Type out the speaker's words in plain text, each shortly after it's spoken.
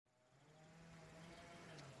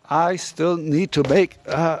I still need to make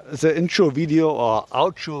the intro video or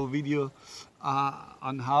outro video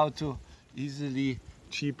on how to easily,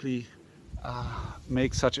 cheaply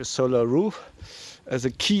make such a solar roof. As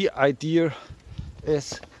a key idea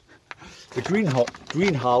is the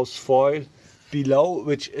greenhouse foil below,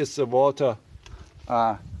 which is the water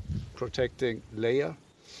protecting layer.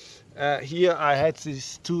 Here I had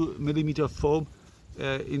this 2mm foam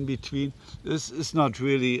in between. This is not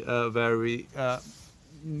really very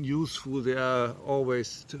useful. There are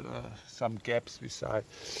always some gaps beside,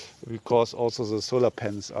 because also the solar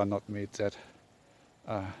panels are not made that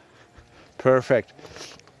perfect.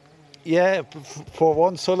 Yeah, for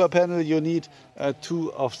one solar panel you need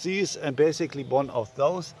two of these and basically one of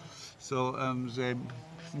those. So they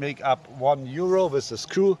make up €1 with the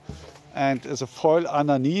screw, and as a foil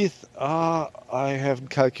underneath, I haven't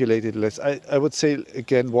calculated less. I would say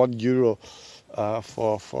again €1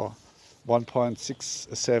 for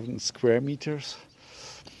 1.67 square meters.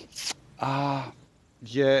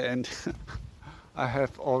 Yeah, and I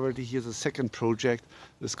have already here the second project.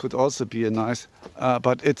 This could also be a nice,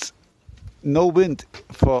 but it's no wind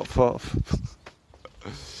for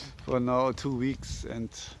now 2 weeks, and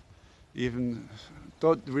even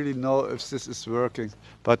don't really know if this is working,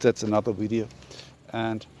 but that's another video.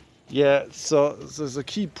 And yeah, so the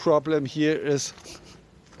key problem here is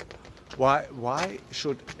why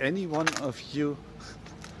should any one of you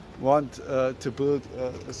want to build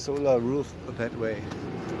a solar roof that way?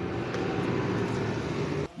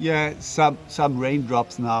 Yeah, some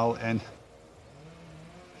raindrops now, and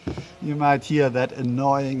you might hear that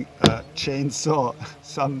annoying chainsaw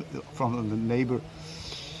some from the neighbor.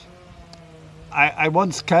 I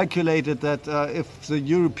once calculated that if the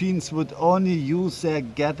Europeans would only use their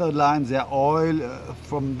gather line, their oil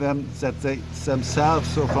from them themselves,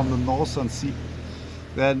 so from the Northern Sea,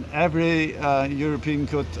 then every European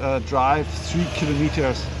could drive 3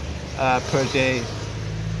 kilometers per day.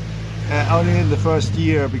 Only in the first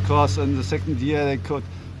year, because in the second year they could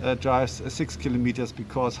drive 6 kilometers,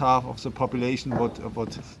 because half of the population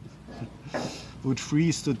would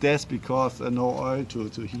freeze to death because no oil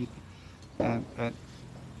to heat. And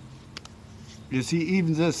you see,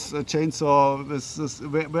 even this chainsaw,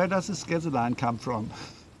 where does this gasoline come from?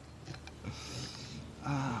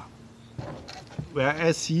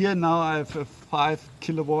 Whereas here now I have a 5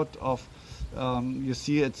 kilowatt of, you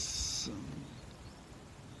see, it's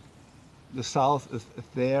the south is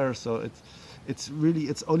there, so it's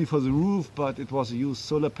only for the roof, but it was a used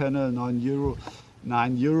solar panel, €9,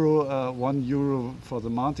 €1 for the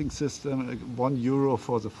mounting system, €1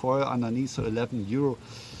 for the foil underneath, so €11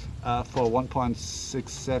 for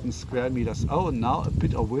 1.67 square meters. Oh, now a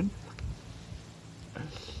bit of wind,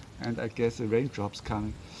 and I guess the raindrops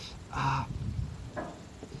coming.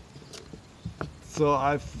 So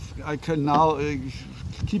I can now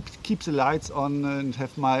keep the lights on and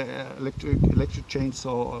have my electric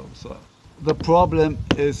chainsaw. So the problem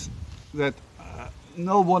is that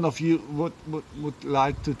no one of you would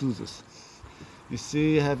like to do this. You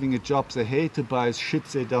see, having a job, they hate to buy shit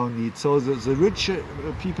they don't need. So the rich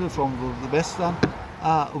people from the Western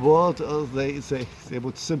world, they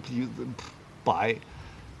would simply buy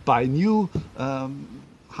new,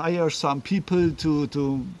 hire some people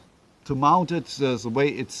to mount it the way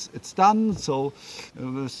it's done. So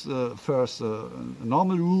with first a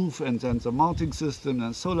normal roof, and then the mounting system,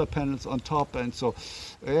 and solar panels on top, and so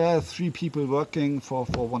 3 people working for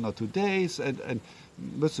 1 or 2 days, and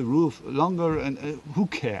with the roof longer, and who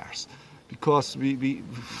cares, because we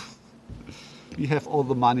have all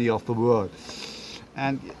the money of the world.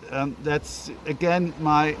 And that's again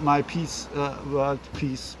my world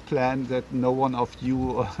peace plan, that no one of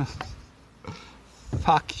you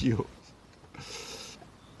fuck you.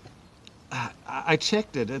 I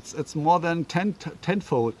checked it. It's more than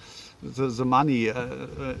tenfold the money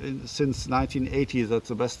since 1980 that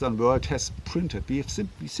the Western world has printed. We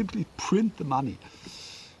simply print the money,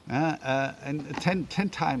 and 10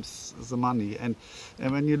 times the money. And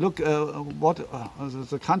when you look what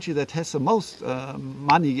the country that has the most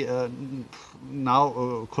money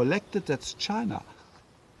now collected, that's China.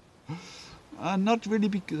 Not really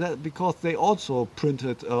because they also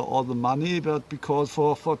printed all the money, but because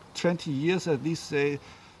for 20 years at least they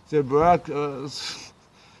worked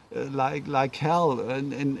like hell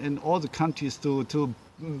in all the countries to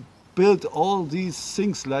build all these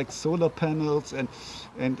things like solar panels and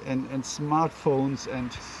smartphones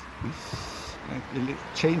and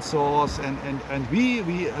chainsaws, and we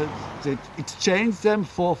they exchange them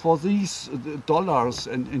for these dollars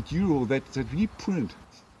and euro that we print.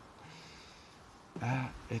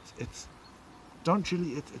 It's don't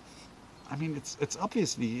really I mean, it's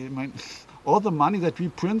obviously, I mean, all the money that we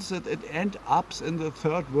print, it end up in the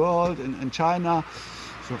third world, in China.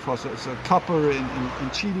 So for the copper in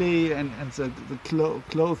Chile, and the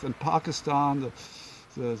cloth in Pakistan,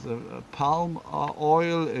 the palm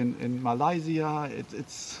oil in Malaysia.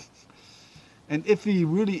 It's, and if we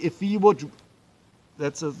would,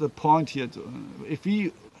 that's the point here. If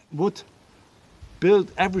we would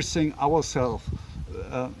build everything ourselves,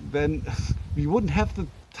 then we wouldn't have the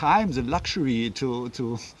time, the luxury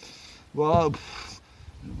to well,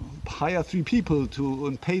 hire 3 people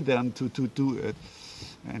and pay them to do it,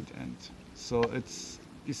 and so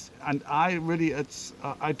and I really,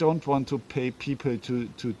 I don't want to pay people to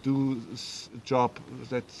do a job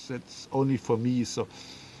that's only for me. So,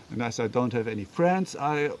 and as I don't have any friends,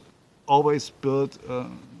 I always build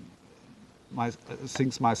my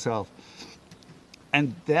things myself.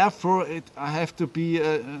 And therefore, I have to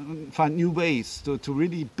find new ways to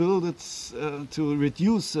really build it, to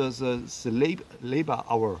reduce the labor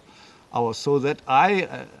hour, so that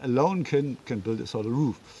I alone can build a solar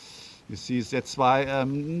roof. You see, that's why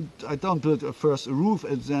I don't build first a roof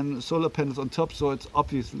and then solar panels on top. So it's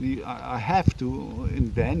obviously I have to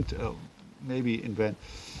maybe invent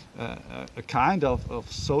a kind of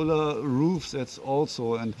solar roof that's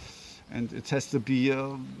also, and it has to be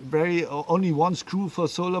very only one screw for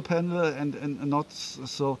solar panel, and not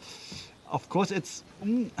so. Of course, it's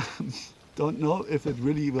don't know if it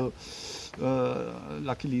really will.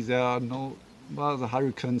 Luckily, there are no the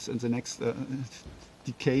hurricanes in the next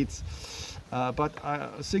decades, but I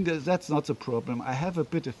think that's not the problem. I have a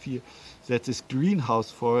bit of fear that this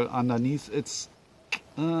greenhouse foil underneath, it's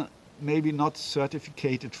maybe not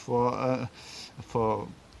certificated for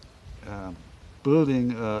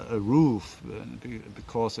building a roof,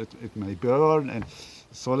 because it may burn, and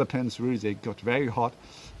solar panels really, they got very hot.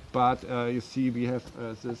 But you see, we have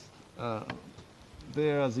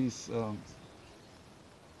there are these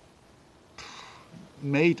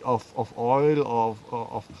made of oil,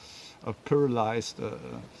 of pyrolyzed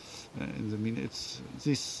I mean, it's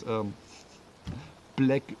this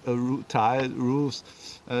black tile roofs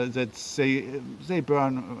that they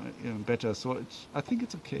burn better. So I think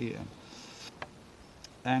it's okay.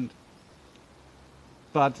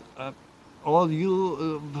 But all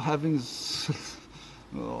you having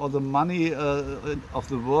all the money of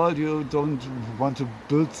the world, you don't want to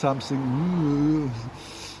build something new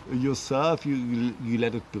yourself. You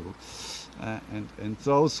let it build. And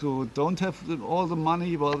those who don't have all the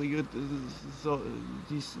money, well, so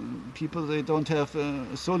these people, they don't have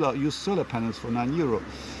use solar panels for €9,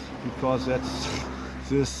 because that's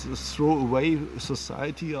this throwaway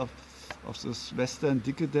society of this Western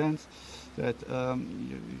decadence that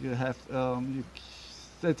you have.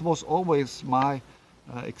 That was always my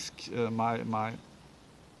my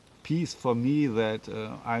piece for me, that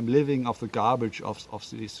I'm living off the garbage of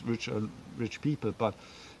these rich people, but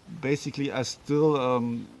basically I still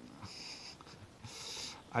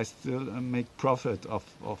make profit of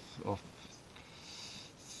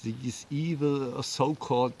these evil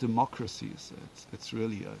so-called democracies. It's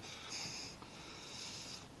really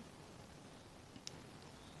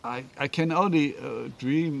I can only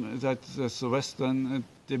dream that the Western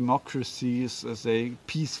democracies, they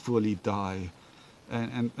peacefully die,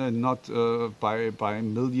 and not by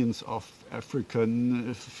millions of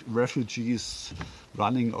African refugees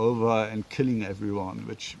running over and killing everyone,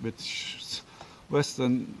 which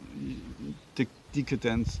Western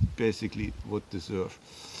decadence basically would deserve.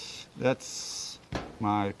 That's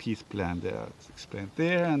my peace plan there. It's explained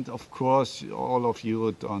there, and of course all of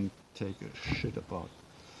you don't take a shit about it.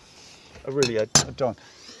 I don't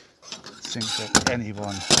think that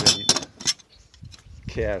anyone really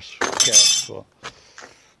cares for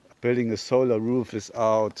building a solar roof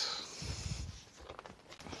without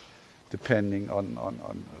depending on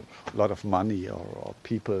a lot of money, or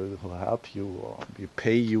people who help you or you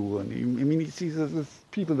pay you. And I mean, you see, there's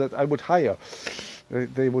people that I would hire.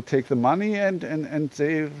 They would take the money and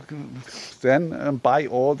they then buy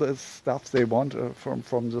all the stuff they want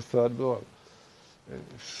from the third world.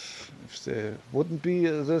 If there wouldn't be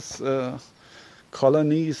this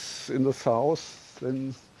colonies in the south,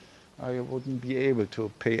 then I wouldn't be able to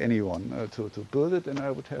pay anyone to build it, and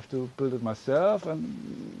I would have to build it myself.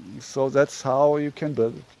 And so that's how you can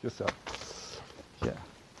build it yourself. Yeah.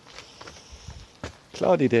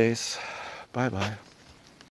 Cloudy days. Bye bye.